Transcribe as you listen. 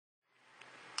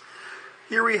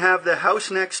Here we have the house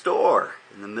next door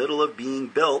in the middle of being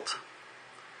built.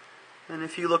 And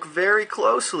if you look very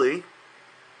closely,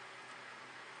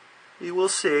 you will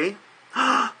see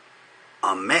a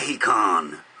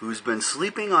Mexican who's been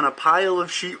sleeping on a pile of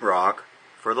sheetrock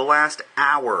for the last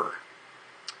hour.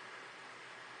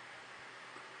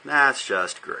 That's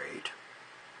just great.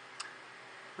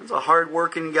 That's a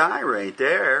hard-working guy right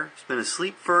there. He's been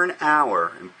asleep for an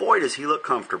hour, and boy does he look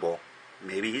comfortable.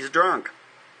 Maybe he's drunk.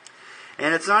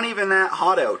 And it's not even that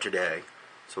hot out today.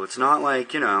 So it's not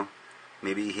like,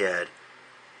 maybe he had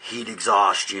heat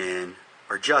exhaustion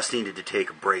or just needed to take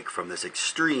a break from this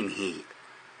extreme heat.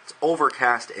 It's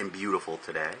overcast and beautiful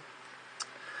today.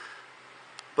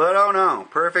 But oh no,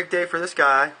 perfect day for this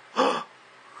guy.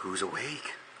 Who's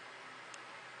awake?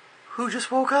 Who just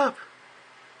woke up?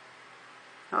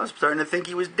 I was starting to think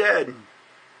he was dead.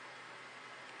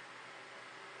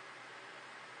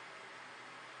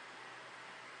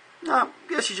 No,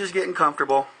 guess he's just getting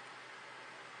comfortable.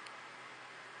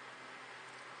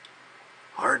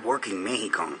 Hard-working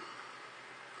Mexican.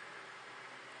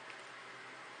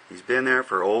 He's been there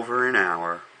for over an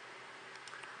hour.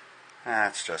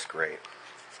 That's just great.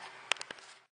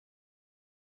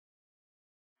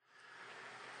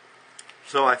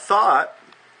 So I thought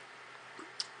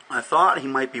he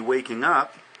might be waking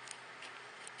up,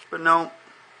 but no.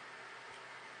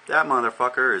 That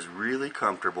motherfucker is really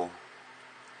comfortable.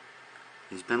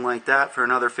 He's been like that for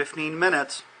another 15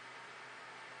 minutes.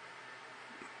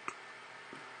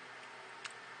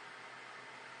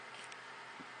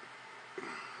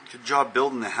 Good job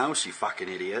building the house, you fucking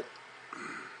idiot.